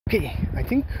Okay, I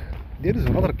think there is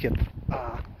another kid.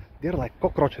 They're like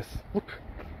cockroaches. Look,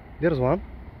 there's one.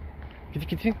 Kitty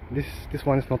kitty. This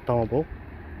one is not tameable.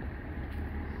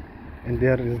 And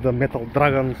there is the metal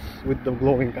dragons with the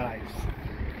glowing eyes.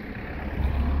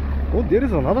 Oh, there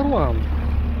is another one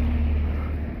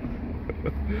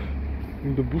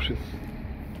in the bushes.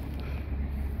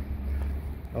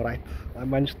 Alright, I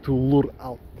managed to lure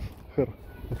out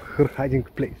her hiding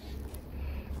place.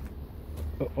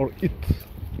 Or it.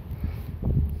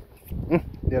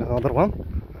 There's another one.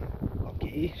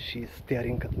 Okay, she's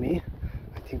staring at me.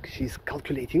 I think she's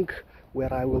calculating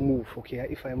where I will move. Okay,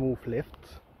 if I move left,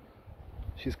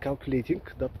 she's calculating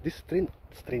that this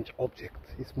strange object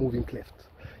is moving left.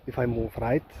 If I move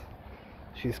right,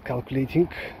 she's calculating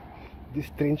this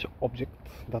strange object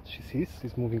that she sees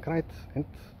is moving right, and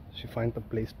she finds a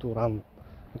place to run.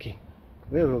 Okay,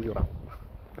 where will you run?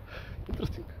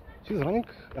 Interesting. She's running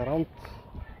around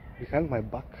behind my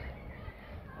back.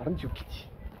 Aren't you, kitty?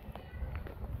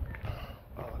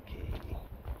 Okay.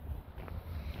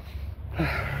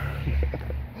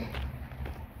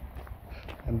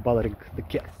 I'm bothering the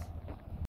cats.